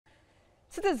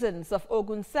Citizens of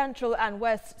Ogun Central and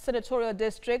West senatorial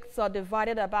districts are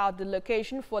divided about the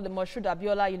location for the Moshood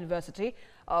Abiola University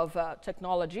of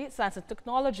Science and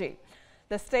Technology.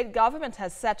 The state government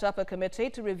has set up a committee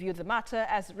to review the matter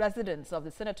as residents of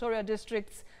the senatorial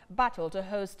districts battle to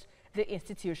host the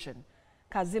institution.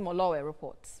 Kazim Olowe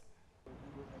reports.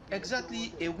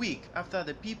 Exactly a week after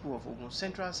the people of Ogun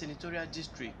Central Senatorial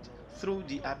District, through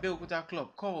the Abeokuta Club,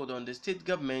 called on the state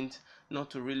government not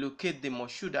to relocate the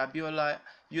Moshood Abiola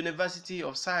University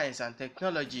of Science and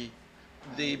Technology,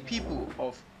 the people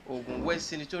of Ogun West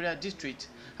Senatorial District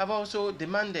have also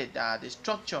demanded that the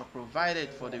structure provided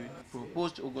for the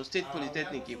proposed Ogun State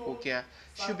Polytechnic in Okia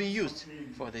should be used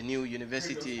for the new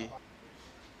university.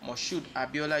 Moshood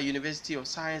Abiola University of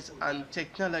Science and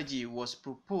Technology was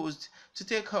proposed to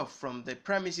take off from the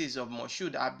premises of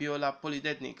Moshood Abiola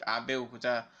Polytechnic,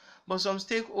 Abeokuta, but some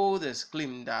stakeholders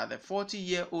claim that the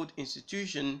 40-year-old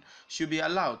institution should be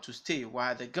allowed to stay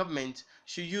while the government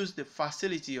should use the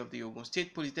facility of the Ogun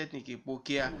State Polytechnic in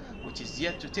Okia, which is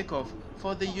yet to take off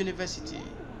for the university.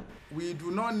 We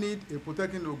do not need a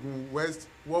Polytechnic in Ogun West.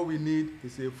 What we need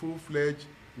is a full-fledged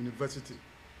university.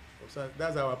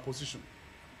 That's our position.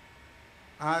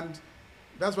 And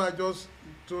that's why I just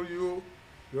told you,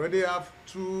 we already have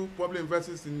 2 public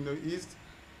universities in the east.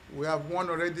 We have 1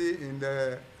 already in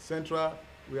the central.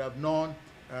 We have none.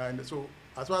 And so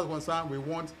as far as concerned, we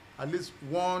want at least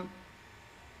 1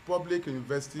 public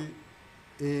university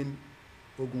in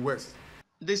Ogun West.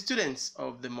 The students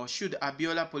of the Moshood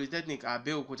Abiola Polytechnic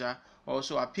Abeokuta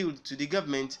also appealed to the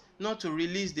government not to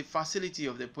release the facility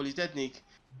of the Polytechnic.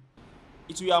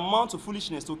 It will amount to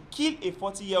foolishness to kill a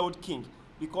 40-year-old king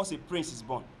because a prince is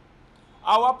born.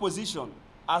 Our position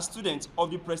as students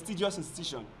of the prestigious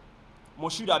institution,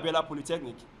 Moshood Abiola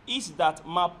Polytechnic, is that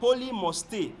Mapoli must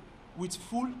stay with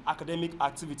full academic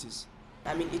activities.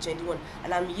 I'm in HND1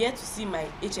 and I'm here to see my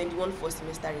HND1 first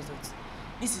semester results.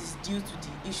 This is due to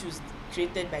the issues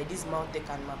created by this Mountech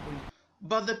and Mapoli.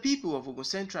 But the people of Ogun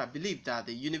Central believe that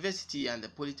the university and the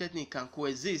Polytechnic can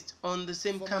coexist on the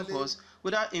same campus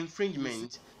without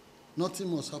infringement.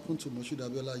 Nothing must happen to Moshood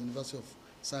Abiola University of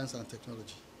Science and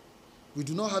Technology. We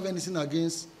do not have anything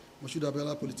against Moshood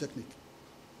Abiola Polytechnic.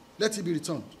 Let it be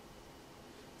returned.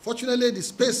 Fortunately,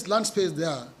 the land space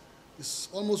there is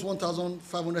almost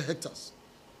 1,500 hectares.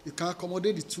 It can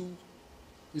accommodate the 2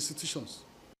 institutions.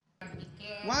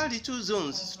 While the 2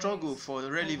 zones struggle for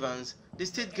relevance, the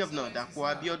state governor,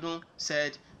 Dapo Abiodun,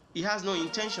 said he has no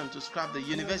intention to scrap the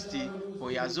university, but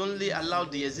he has only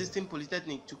allowed the existing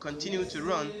polytechnic to continue to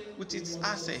run with its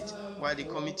assets, while the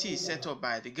committee set up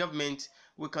by the government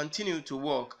will continue to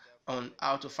work on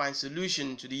how to find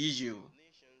solution to the issue.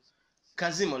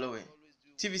 Kazim Olowe,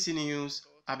 TVC News,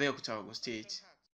 Abeokuta, Ogun State.